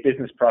to make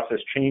business process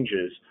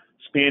changes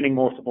spanning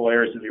multiple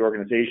areas of the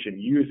organization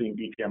using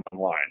BPM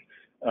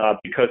Online.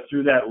 Because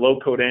through that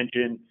low-code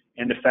engine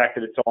and the fact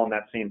that it's all on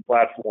that same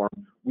platform,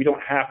 we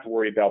don't have to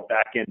worry about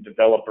back-end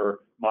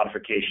developer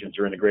modifications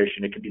or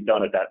integration. It can be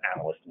done at that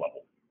analyst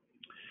level.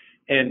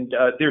 And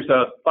there's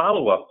a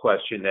follow-up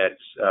question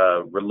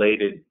that's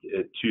related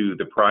to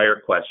the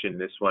prior question.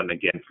 This one,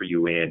 again, for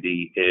you,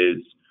 Andy, is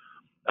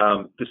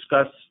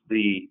discuss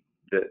the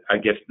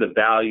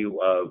value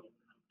of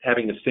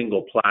having a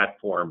single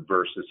platform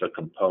versus a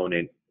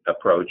component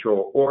approach,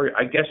 or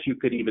I guess you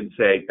could even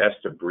say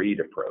best of breed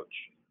approach.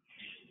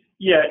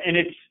 Yeah, and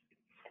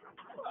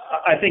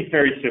I think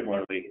very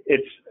similarly.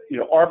 It's,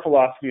 our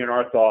philosophy and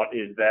our thought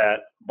is that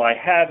by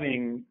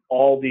having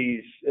all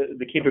these,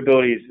 the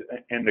capabilities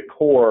and the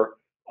core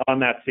on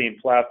that same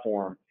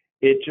platform,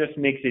 it just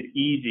makes it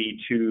easy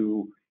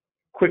to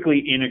quickly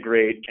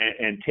integrate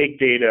and take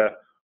data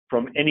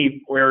from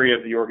any area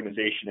of the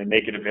organization and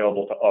make it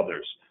available to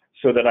others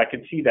so that I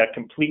can see that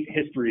complete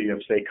history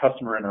of, say,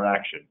 customer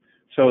interaction.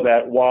 So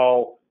that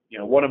while,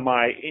 one of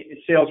my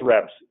sales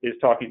reps is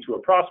talking to a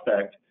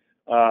prospect,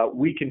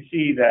 we can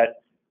see that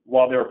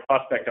while they're a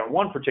prospect on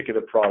one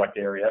particular product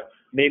area,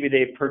 maybe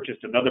they've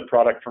purchased another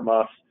product from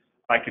us.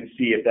 I can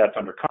see if that's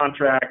under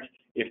contract,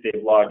 if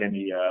they've logged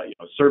any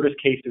service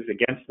cases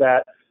against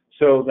that,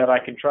 so that I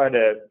can try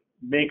to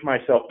make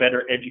myself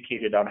better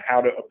educated on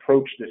how to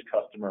approach this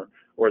customer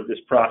or this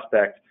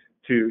prospect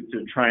to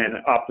try and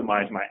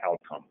optimize my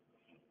outcome.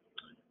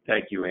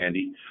 Thank you,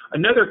 Andy.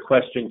 Another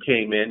question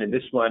came in, and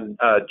this one,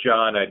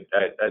 John,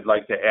 I'd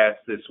like to ask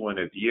this one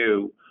of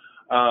you.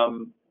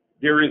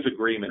 There is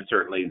agreement,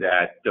 certainly,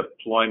 that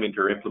deployment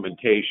or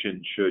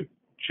implementation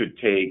should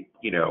take,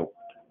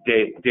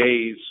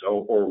 days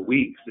or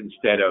weeks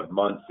instead of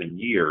months and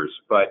years.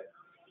 But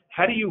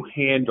how do you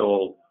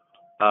handle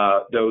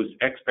those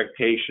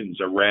expectations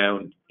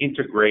around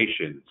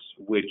integrations,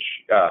 which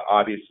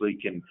obviously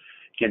can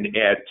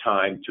add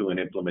time to an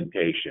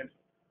implementation?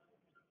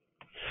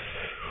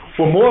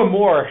 Well, more and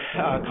more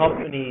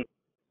companies,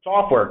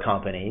 software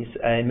companies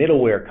and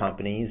middleware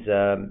companies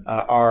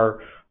are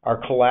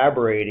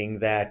collaborating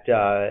that,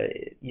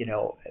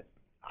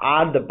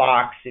 on the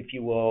box, if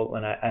you will,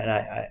 and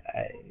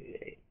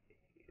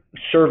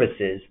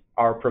services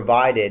are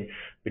provided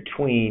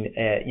between,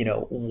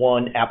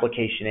 one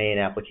application A and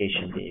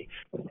application B.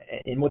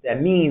 And what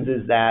that means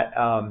is that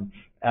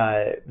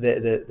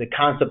the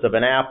concept of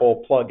an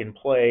Apple plug and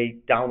play,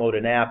 download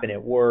an app and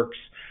it works,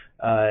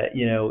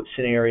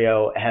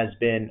 scenario has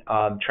been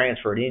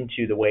transferred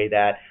into the way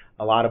that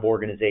a lot of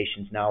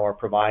organizations now are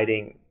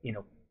providing,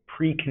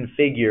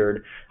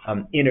 pre-configured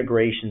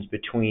integrations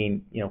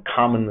between,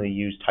 commonly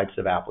used types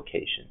of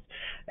applications.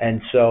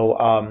 And so,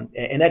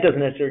 and that doesn't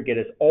necessarily get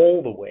us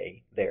all the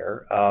way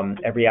there.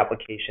 Every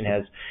application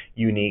has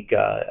unique,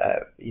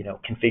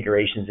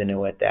 configurations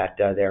into it that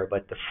there,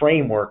 but the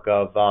framework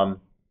of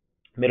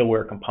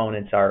middleware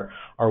components are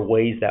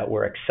ways that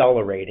we're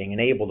accelerating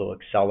and able to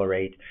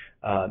accelerate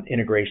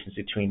integrations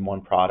between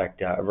one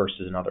product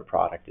versus another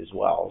product as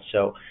well.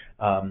 So,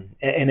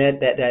 and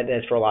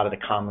that's for a lot of the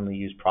commonly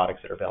used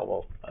products that are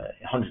available,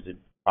 hundreds of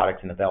products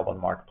and available in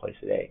the marketplace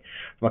today.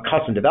 From a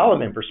custom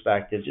development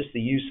perspective, just the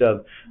use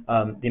of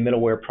the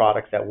middleware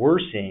products that we're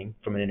seeing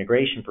from an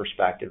integration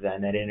perspective,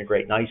 then that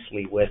integrate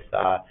nicely with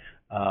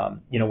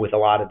with a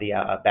lot of the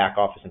back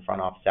office and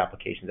front office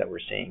applications that we're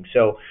seeing.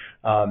 So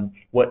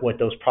what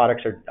those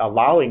products are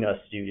allowing us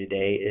to do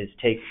today is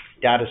take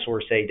data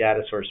source A,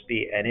 data source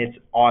B, and it's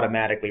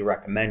automatically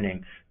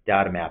recommending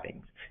data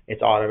mappings.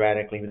 It's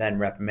automatically then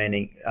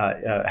recommending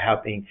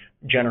helping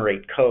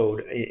generate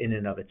code in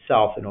and of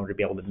itself in order to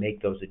be able to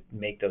make those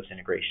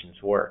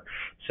integrations work.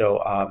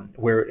 So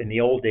where in the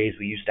old days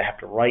we used to have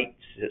to write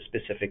a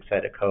specific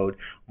set of code,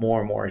 more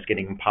and more is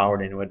getting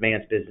empowered into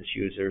advanced business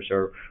users,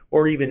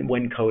 or even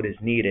when code is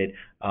needed,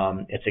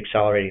 it's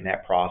accelerating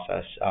that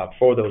process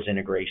for those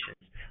integrations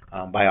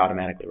by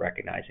automatically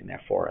recognizing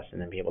that for us,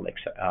 and then be able to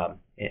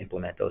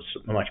implement those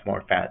much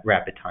more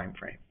rapid time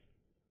frame.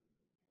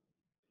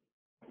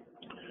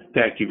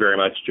 Thank you very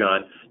much,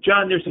 John.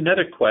 John, there's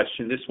another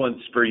question. This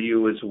one's for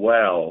you as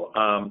well.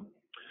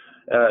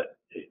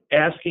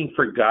 Asking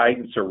for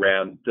guidance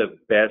around the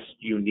best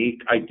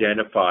unique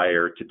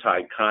identifier to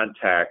tie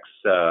contacts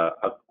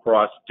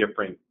across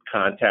different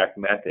contact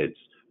methods.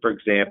 For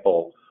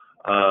example,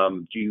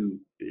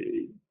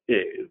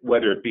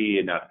 whether it be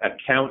an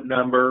account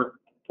number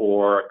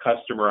or a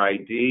customer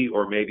ID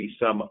or maybe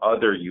some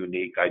other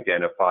unique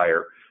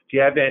identifier. Do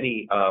you have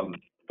any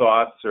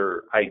thoughts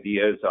or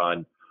ideas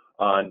on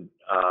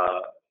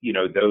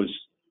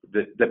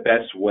the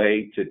best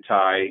way to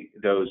tie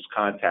those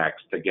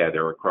contacts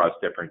together across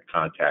different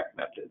contact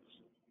methods?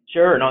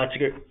 Sure. No,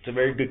 it's a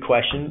very good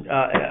question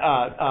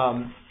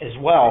as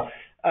well.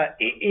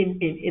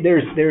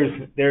 There's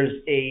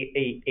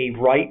a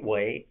right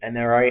way and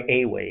there are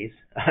a ways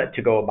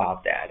to go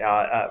about that.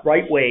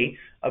 Right way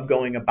of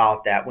going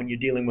about that when you're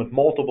dealing with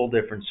multiple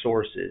different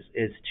sources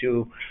is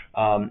to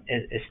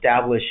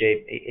establish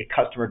a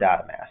customer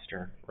data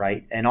master,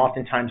 right? And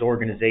oftentimes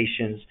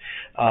organizations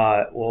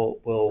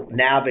will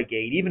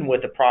navigate, even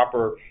with the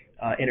proper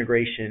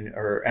integration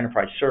or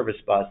enterprise service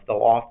bus, they'll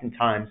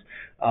oftentimes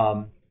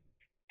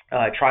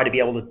try to be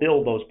able to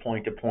build those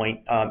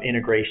point-to-point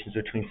integrations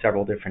between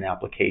several different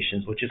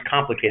applications, which is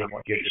complicating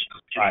what you're just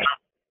describing.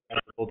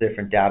 Multiple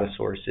different data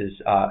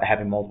sources,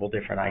 having multiple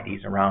different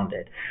IDs around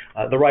it.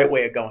 The right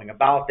way of going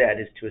about that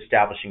is to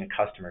establishing a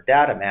customer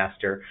data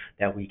master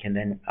that we can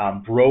then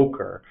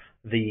broker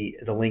the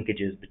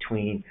linkages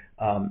between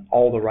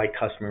all the right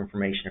customer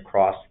information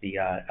across the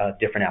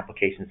different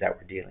applications that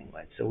we're dealing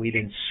with. So we'd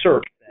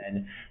insert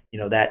then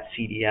that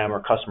CDM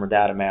or customer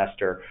data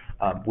master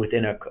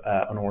within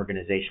an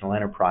organizational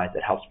enterprise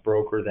that helps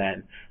broker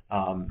then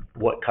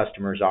what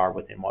customers are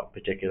within what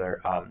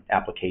particular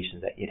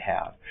applications that you'd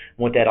have.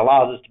 And what that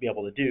allows us to be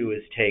able to do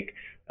is take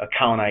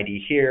account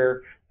ID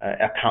here,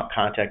 account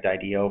contact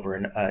ID over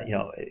in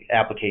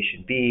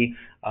application B,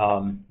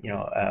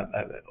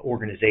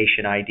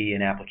 organization ID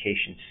in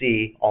application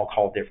C, all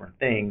called different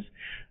things,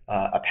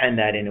 append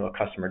that into a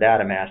customer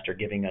data master,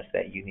 giving us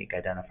that unique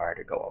identifier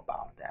to go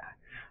about that.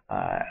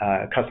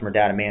 Customer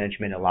data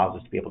management allows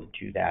us to be able to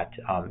do that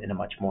in a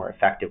much more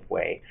effective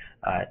way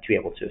to be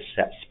able to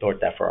support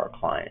that for our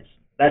clients.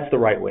 That's the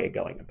right way of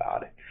going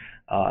about it.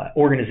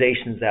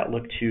 organizations that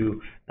look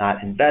to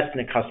not invest in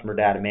a customer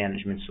data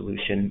management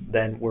solution,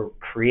 then we're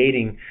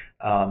creating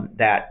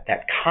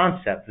that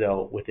concept,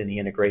 though, within the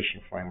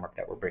integration framework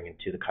that we're bringing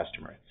to the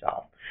customer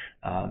itself.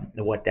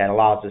 And what that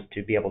allows us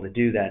to be able to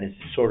do then is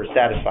to sort of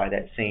satisfy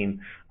that same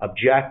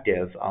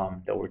objective,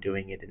 though we're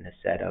doing it in a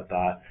set of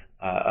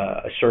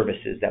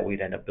services that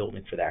we'd end up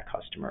building for that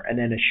customer, and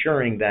then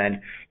assuring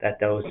then that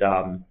those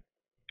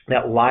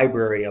that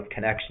library of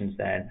connections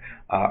then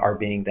are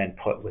being then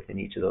put within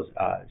each of those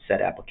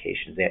set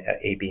applications,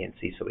 A, B, and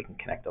C, so we can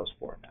connect those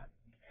forward.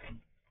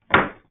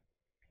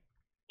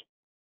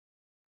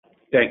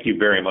 Thank you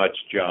very much,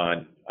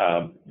 John.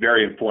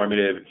 Very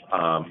informative,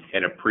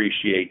 and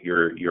appreciate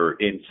your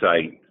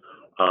insight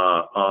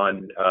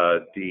on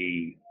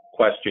the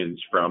questions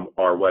from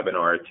our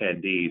webinar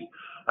attendees.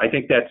 I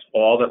think that's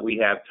all that we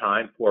have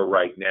time for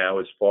right now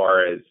as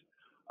far as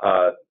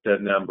the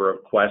number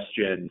of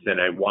questions, and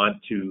I want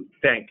to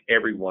thank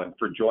everyone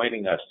for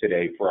joining us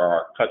today for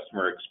our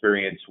customer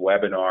experience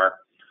webinar.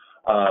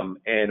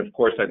 And of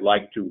course, I'd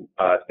like to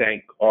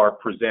thank our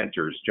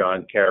presenters,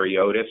 John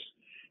Cariotis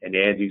and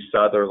Andy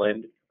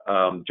Sutherland,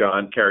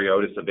 John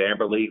Cariotis of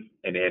AmberLeaf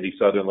and Andy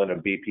Sutherland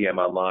of BPM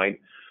Online.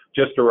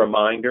 Just a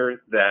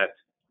reminder that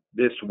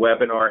this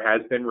webinar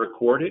has been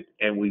recorded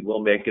and we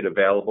will make it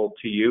available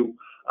to you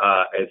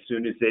as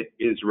soon as it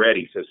is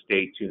ready, so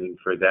stay tuned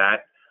for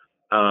that.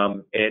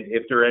 And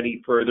if there are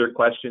any further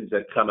questions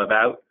that come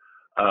about,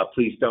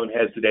 please don't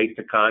hesitate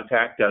to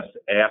contact us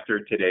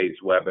after today's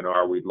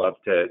webinar. We'd love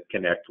to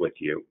connect with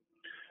you.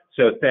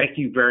 So thank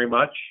you very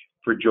much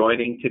for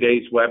joining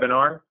today's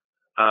webinar,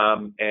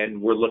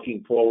 and we're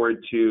looking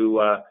forward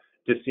to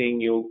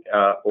seeing you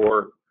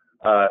or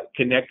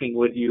connecting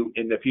with you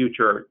in the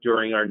future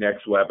during our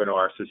next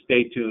webinar. So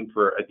stay tuned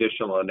for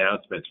additional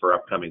announcements for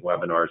upcoming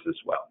webinars as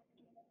well.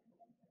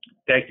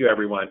 Thank you,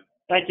 everyone.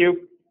 Thank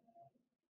you.